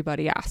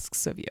everybody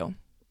asks of you.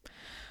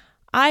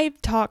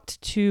 I've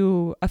talked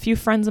to a few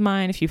friends of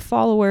mine, a few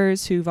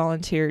followers who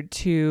volunteered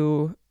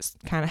to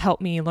kind of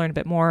help me learn a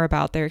bit more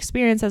about their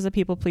experience as a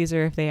people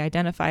pleaser if they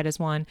identified as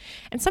one.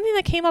 And something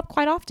that came up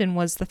quite often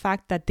was the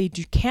fact that they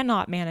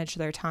cannot manage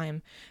their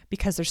time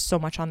because there's so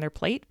much on their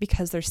plate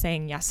because they're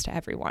saying yes to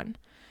everyone.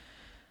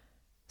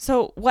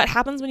 So what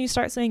happens when you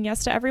start saying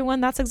yes to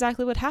everyone? That's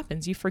exactly what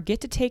happens. You forget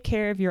to take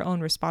care of your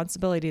own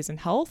responsibilities and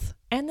health,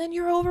 and then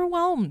you're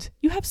overwhelmed.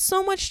 You have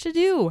so much to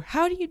do.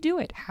 How do you do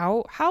it?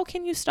 How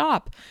can you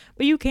stop?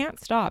 But you can't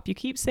stop. You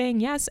keep saying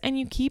yes, and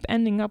you keep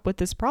ending up with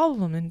this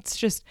problem, and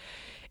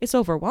it's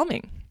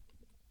overwhelming.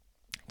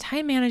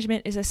 Time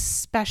management is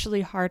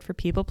especially hard for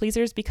people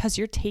pleasers because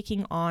you're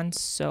taking on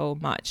so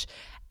much,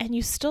 and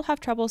you still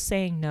have trouble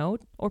saying no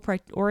or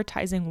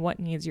prioritizing what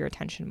needs your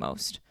attention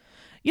most.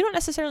 You don't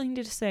necessarily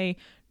need to say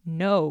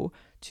no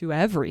to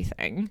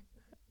everything.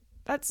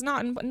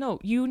 No,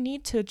 you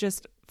need to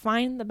just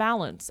find the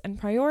balance and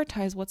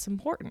prioritize what's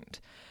important.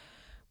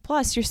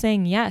 Plus, you're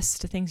saying yes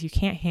to things you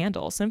can't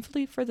handle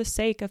simply for the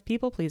sake of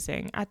people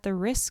pleasing at the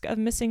risk of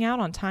missing out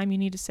on time you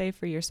need to save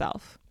for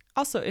yourself.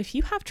 Also, if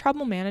you have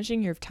trouble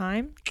managing your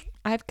time,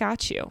 I've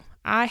got you.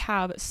 I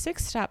have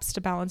 6 steps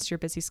to balance your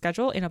busy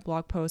schedule in a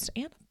blog post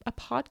and a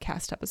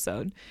podcast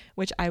episode,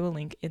 which I will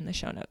link in the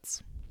show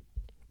notes.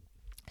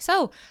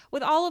 So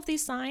with all of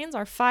these signs,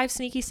 our 5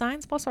 sneaky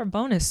signs, plus our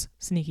bonus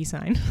sneaky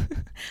sign,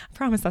 I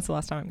promise that's the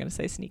last time I'm going to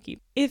say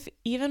sneaky. If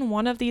even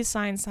one of these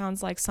signs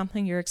sounds like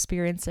something you're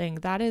experiencing,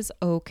 that is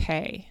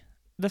okay.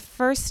 The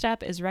first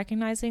step is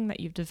recognizing that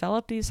you've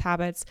developed these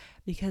habits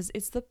because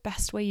it's the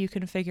best way you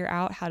can figure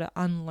out how to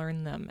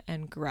unlearn them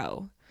and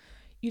grow.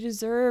 You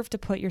deserve to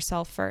put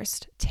yourself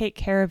first, take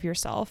care of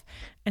yourself,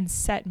 and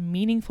set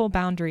meaningful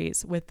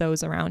boundaries with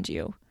those around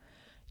you.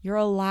 You're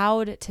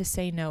allowed to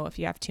say no if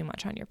you have too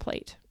much on your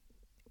plate.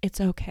 It's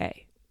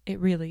okay. It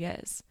really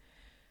is.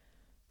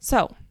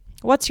 So,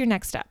 what's your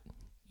next step?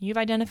 You've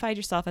identified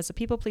yourself as a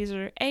people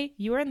pleaser.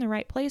 You are in the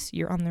right place.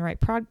 You're on the right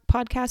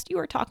podcast. You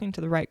are talking to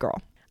the right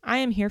girl. I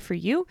am here for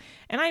you,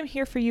 and I'm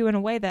here for you in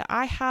a way that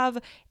I have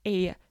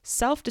a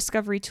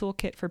self-discovery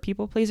toolkit for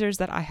people pleasers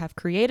that I have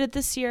created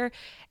this year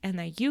and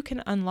that you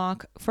can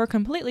unlock for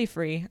completely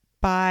free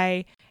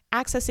by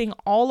accessing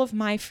all of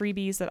my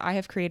freebies that I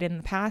have created in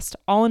the past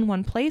all in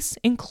one place,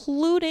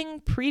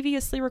 including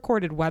previously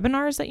recorded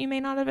webinars that you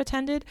may not have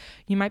attended.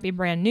 You might be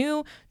brand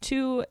new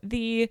to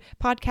the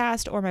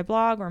podcast or my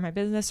blog or my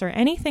business or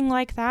anything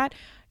like that.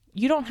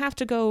 You don't have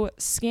to go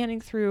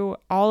scanning through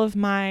all of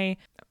my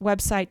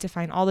website to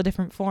find all the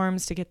different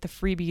forms to get the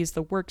freebies,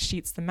 the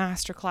worksheets, the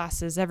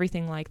masterclasses,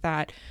 everything like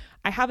that.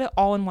 I have it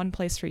all in one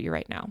place for you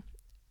right now.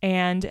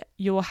 And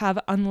you will have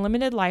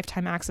unlimited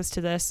lifetime access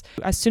to this.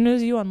 As soon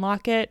as you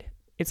unlock it,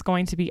 It's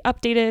going to be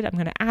updated. I'm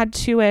going to add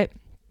to it.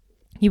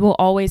 You will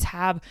always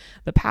have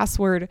the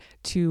password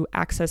to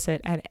access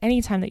it at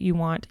any time that you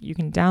want. You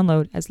can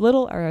download as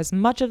little or as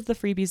much of the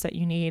freebies that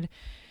you need.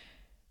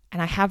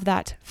 And I have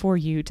that for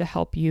you to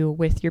help you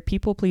with your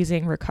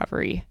people-pleasing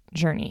recovery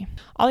journey.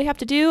 All you have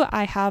to do,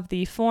 I have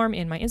the form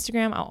in my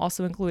Instagram. I'll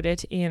also include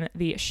it in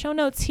the show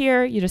notes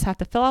here. You just have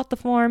to fill out the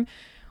form.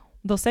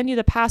 They'll send you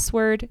the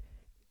password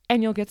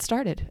and you'll get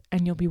started.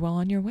 And you'll be well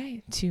on your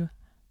way to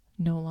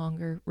no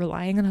longer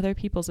relying on other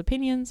people's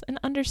opinions and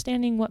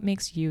understanding what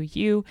makes you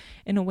you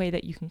in a way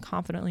that you can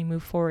confidently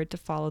move forward to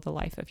follow the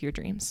life of your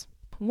dreams.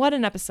 What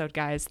an episode,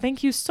 guys.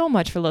 Thank you so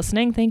much for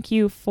listening. Thank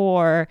you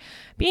for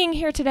being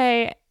here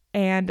today.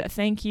 And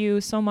thank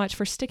you so much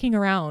for sticking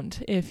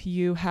around if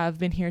you have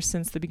been here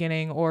since the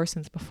beginning or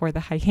since before the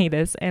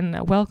hiatus,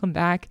 and welcome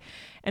back.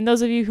 And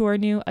those of you who are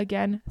new,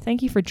 again,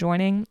 thank you for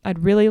joining. I'd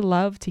really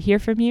love to hear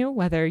from you,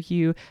 whether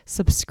you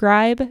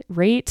subscribe,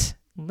 rate,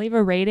 leave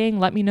a rating,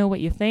 let me know what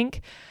you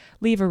think,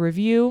 leave a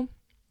review.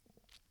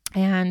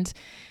 And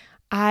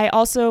I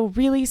also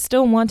really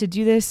still want to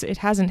do this. It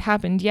hasn't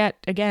happened yet,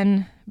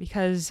 again,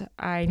 because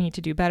I need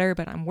to do better,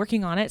 but I'm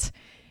working on it.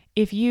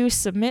 If you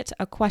submit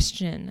a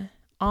question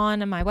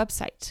on my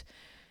website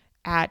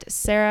at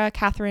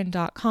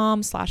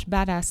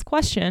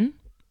sarahcatherine.com/badassquestion,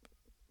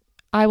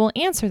 I will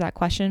answer that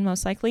question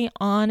most likely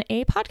on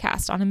a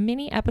podcast, on a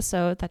mini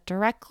episode that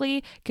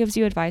directly gives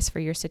you advice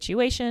for your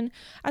situation,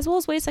 as well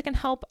as ways that can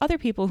help other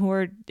people who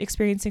are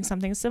experiencing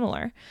something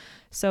similar.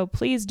 So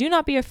please do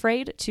not be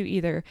afraid to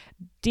either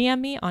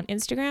DM me on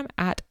Instagram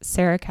at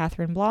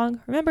sarahcatherineblog.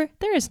 Remember,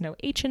 there is no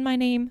H in my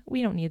name.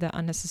 We don't need that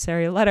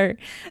unnecessary letter.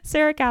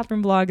 Sarah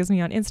Catherine Blog is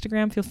me on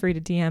Instagram. Feel free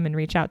to DM and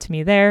reach out to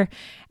me there,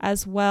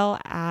 as well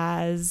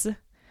as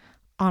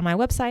on my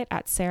website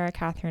at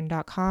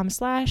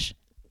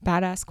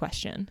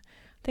sarahcatherine.com/badassquestion.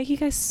 Thank you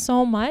guys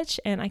so much,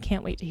 and I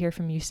can't wait to hear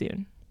from you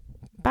soon.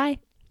 Bye.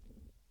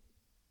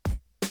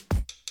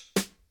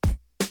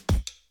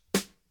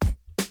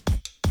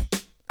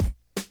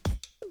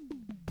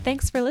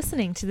 Thanks for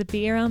listening to the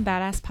Be Your Own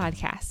Badass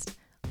podcast.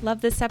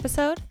 Love this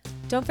episode?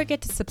 Don't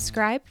forget to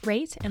subscribe,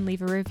 rate, and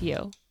leave a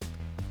review.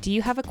 Do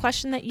you have a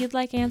question that you'd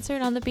like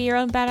answered on the Be Your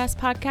Own Badass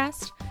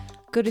podcast?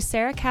 Go to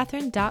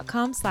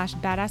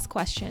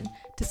sarahcatherine.com/badassquestion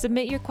to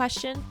submit your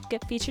question,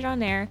 get featured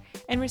on air,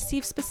 and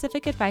receive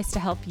specific advice to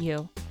help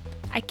you.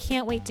 I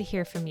can't wait to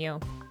hear from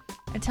you.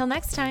 Until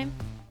next time.